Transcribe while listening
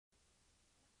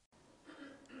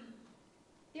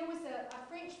a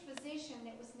French physician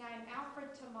that was named Alfred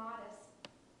Tomatis,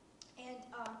 and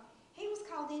he was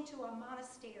called into a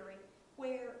monastery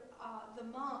where the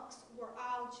monks were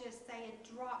all just, they had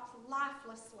dropped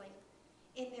lifelessly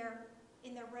in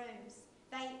their rooms.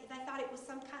 They thought it was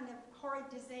some kind of horrid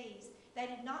disease. They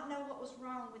did not know what was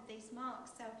wrong with these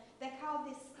monks, so they called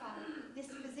this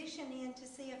physician in to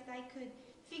see if they could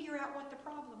figure out what the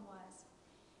problem was.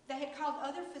 They had called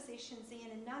other physicians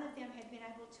in, and none of them had been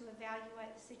able to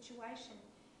evaluate the situation.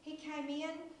 He came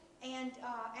in, and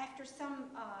after some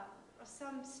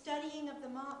studying of the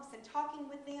monks and talking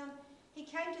with them, he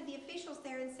came to the officials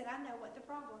there and said, "I know what the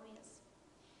problem is."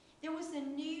 There was a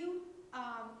new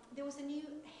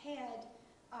head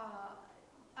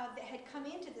that had come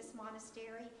into this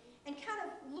monastery and kind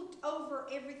of looked over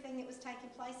everything that was taking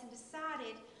place and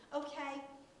decided, okay,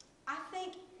 I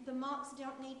think the monks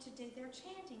don't need to do their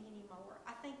chanting anymore.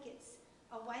 I think it's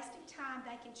a waste of time.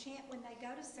 They can chant when they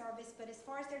go to service, but as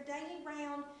far as their daily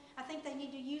round, I think they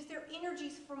need to use their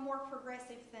energies for more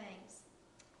progressive things.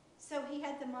 So he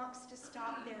had the monks to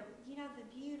stop their, you know, the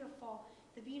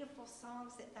beautiful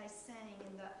songs that they sang,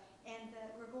 and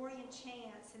the Gregorian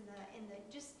chants, and the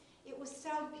just, it was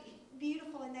so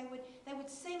beautiful, and they would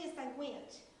sing as they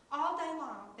went all day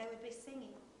long. They would be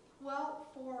singing. Well,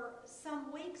 for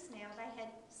some weeks now, they had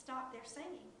stopped their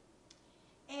singing.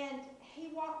 And he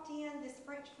walked in, this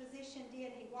French physician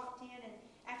did, he walked in and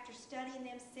after studying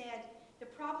them said, the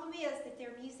problem is that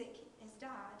their music has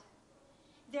died.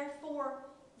 Therefore,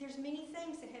 there's many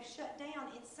things that have shut down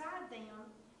inside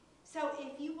them. So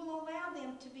if you will allow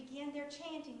them to begin their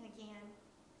chanting again,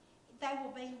 they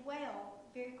will be well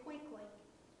very quickly.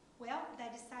 Well, they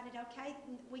decided, okay,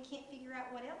 we can't figure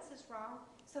out what else is wrong,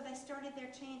 so they started their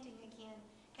chanting again.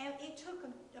 And it took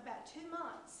them about 2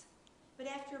 months. But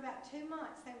after about 2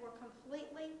 months, they were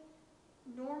completely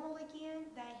normal again.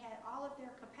 They had all of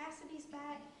their capacities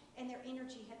back, and their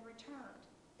energy had returned.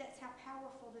 That's how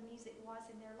powerful the music was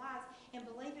in their lives. And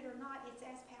believe it or not, it's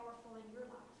as powerful in your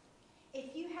life.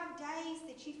 If you have days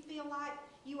that you feel like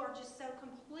you are just so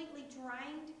completely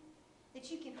drained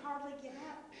that you can hardly get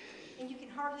up and you can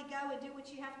hardly go and do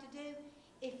what you have to do,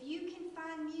 if you can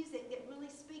find music that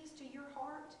really speaks to your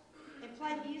heart and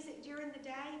play music during the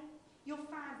day, you'll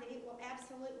find that it will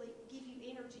absolutely give you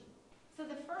energy. So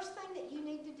the first thing that you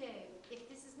need to do, if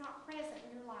this is not present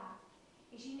in your life,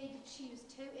 is you need to choose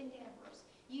 2 endeavors.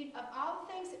 Of all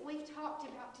the things that we've talked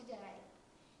about today,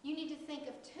 you need to think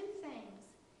of 2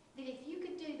 things that if you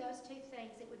could do those 2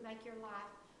 things, it would make your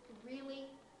life really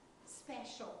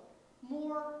special,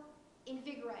 more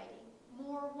invigorating,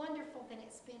 more wonderful than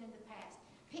it's been in the past.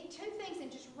 Pick 2 things and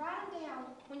just write them down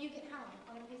when you get home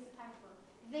on a piece of paper.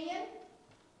 Then,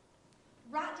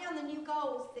 write down the new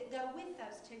goals that go with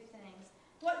those 2 things,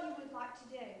 what you would like to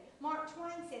do. Mark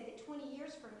Twain said that 20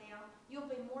 years from now, you'll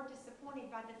be more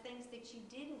disappointed by the things that you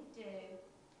didn't do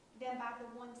than by the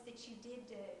ones that you did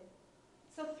do.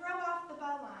 So throw off the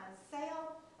bowlines,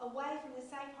 sail away from the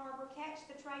safe harbor, catch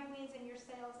the trade winds in your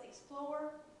sails,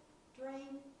 explore,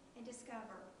 dream, and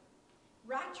discover.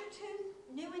 Write your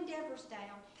 2 new endeavors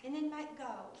down and then make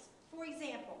goals. For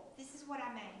example, this is what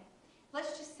I mean.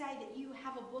 Let's just say that you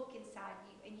have a book inside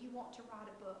you and you want to write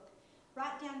a book.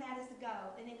 Write down that as a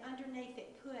goal, and then underneath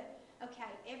it put,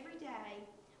 okay, every day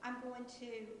I'm going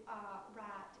to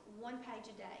write 1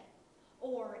 page a day.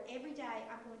 Or every day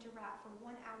I'm going to write for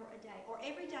 1 hour a day. Or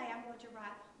every day I'm going to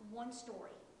write 1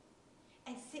 story.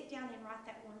 And sit down and write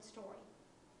that 1 story.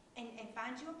 And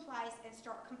find you a place and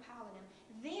start compiling them.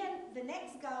 Then the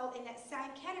next goal in that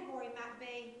same category might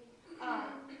be,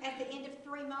 at the end of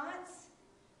 3 months,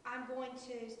 I'm going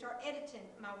to start editing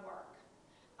my work.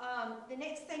 The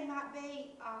next thing might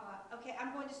be, okay,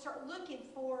 I'm going to start looking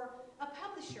for a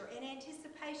publisher in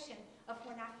anticipation of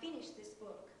when I finish this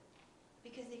book.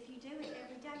 Because if you do it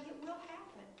every day, it will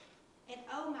happen. And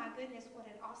oh my goodness, what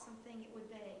an awesome thing it would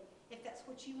be if that's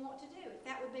what you want to do, if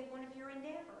that would be one of your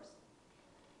endeavors.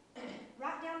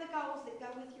 Write down the goals that go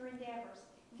with your endeavors.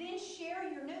 Then share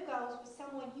your new goals with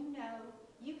someone you know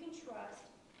you can trust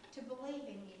to believe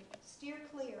in you. Steer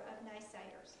clear of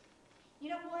naysayers. You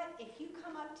know what? If you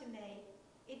come up to me,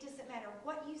 it doesn't matter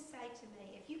what you say to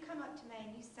me. If you come up to me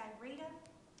and you say, Rita,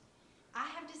 I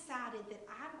have decided that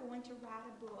I'm going to write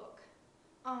a book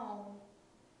on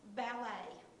ballet.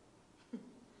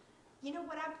 You know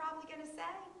what I'm probably going to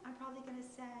say? I'm probably going to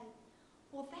say,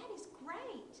 well, that is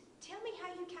great. Tell me how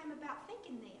you came about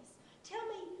thinking this. Tell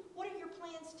me, what are your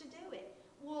plans to do it?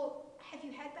 Well, have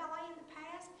you had ballet in the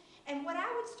past? And what I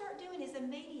would start doing is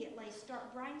immediately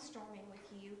start brainstorming with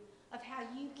you of how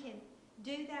you can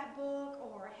do that book,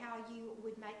 or how you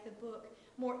would make the book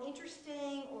more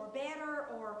interesting or better,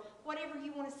 or whatever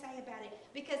you want to say about it.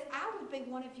 Because I would be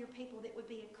one of your people that would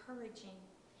be encouraging.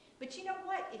 But you know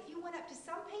what? If you went up to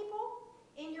some people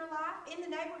in your life, in the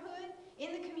neighborhood,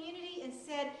 in the community, and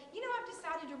said, you know, I've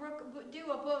decided to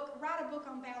write a book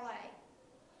on ballet.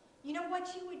 You know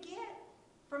what you would get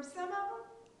from some of them?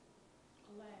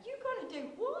 You're going to do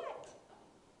what?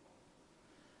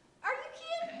 Are you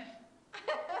kidding?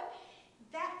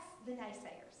 That's the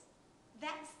naysayers.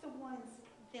 That's the ones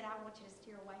that I want you to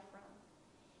steer away from.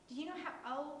 Do you know how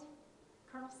old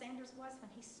Colonel Sanders was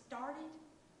when he started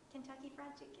Kentucky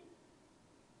Fried Chicken?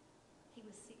 He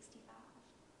was 65.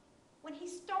 When he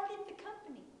started the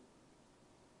company.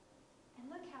 And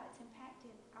look how it's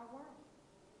impacted our world.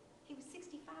 He was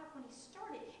 65 when he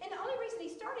started. And the only reason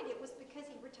he started it was because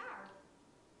he retired.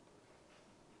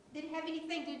 Didn't have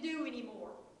anything to do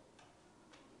anymore.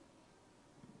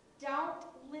 Don't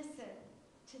listen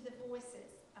to the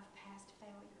voices of past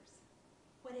failures.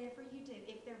 Whatever you do,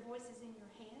 if they're voices in your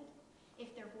head,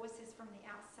 if they're voices from the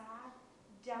outside,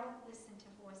 don't listen to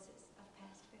voices of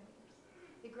past failures.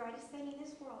 The greatest thing in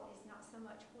this world is not so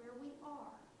much where we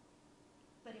are,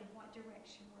 but in what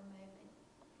direction we're moving.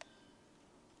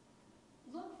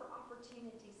 Look for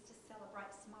opportunities to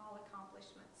celebrate small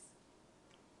accomplishments.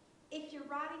 If you're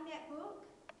writing that book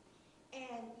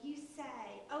and you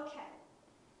say, okay,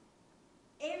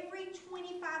 every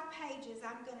 25 pages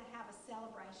I'm going to have a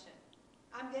celebration.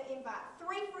 I'm going to invite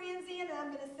 3 friends in and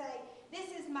I'm going to say,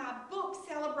 this is my book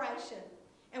celebration.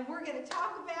 And we're going to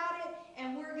talk about it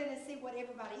and we're going to see what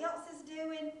everybody else is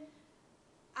doing.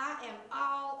 I am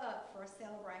all up for a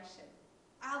celebration.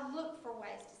 I look for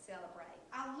ways to celebrate.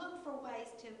 I look for ways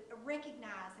to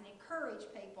recognize and encourage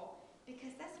people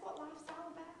because that's what life's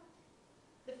all about.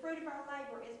 The fruit of our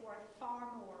labor is worth far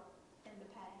more than the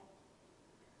pay.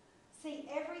 See,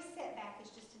 every setback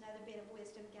is just another bit of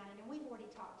wisdom gained, and we've already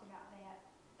talked about that.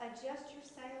 Adjust your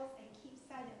sails and keep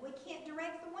sailing. We can't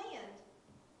direct the wind,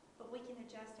 but we can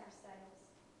adjust our sails.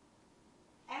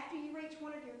 After you reach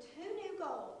one of your 2 new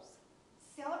goals,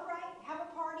 celebrate, have a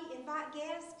party, invite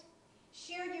guests,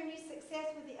 share your new success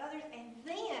with the others, and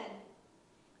then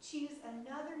choose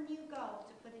another new goal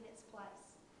to put in its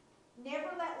place.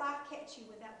 Never let life catch you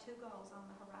without 2 goals on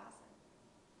the horizon.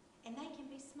 And they can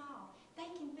be small. They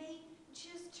can be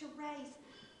just to raise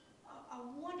a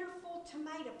wonderful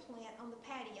tomato plant on the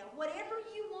patio. Whatever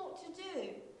you want to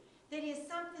do that is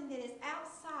something that is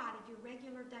outside of your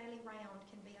regular daily round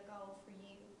can be a goal for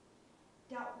you.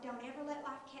 Don't ever let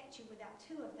life catch you without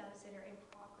 2 of those that are in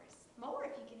progress. More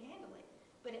if you can handle it,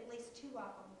 but at least 2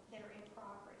 of them that are in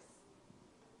progress.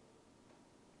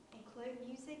 Include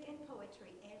music and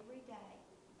poetry every day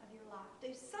of your life.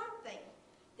 Do something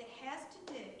that has to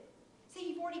do.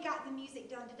 See, you've already got the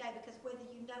music done today because whether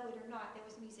you know it or not, there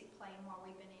was music playing while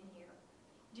we've been in here.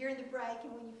 During the break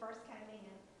and when you first came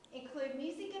in. Include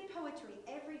music and poetry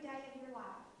every day of your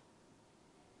life.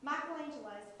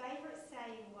 Michelangelo's favorite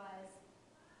saying was,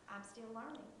 I'm still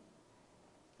learning.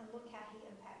 And look how he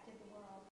impacted the world.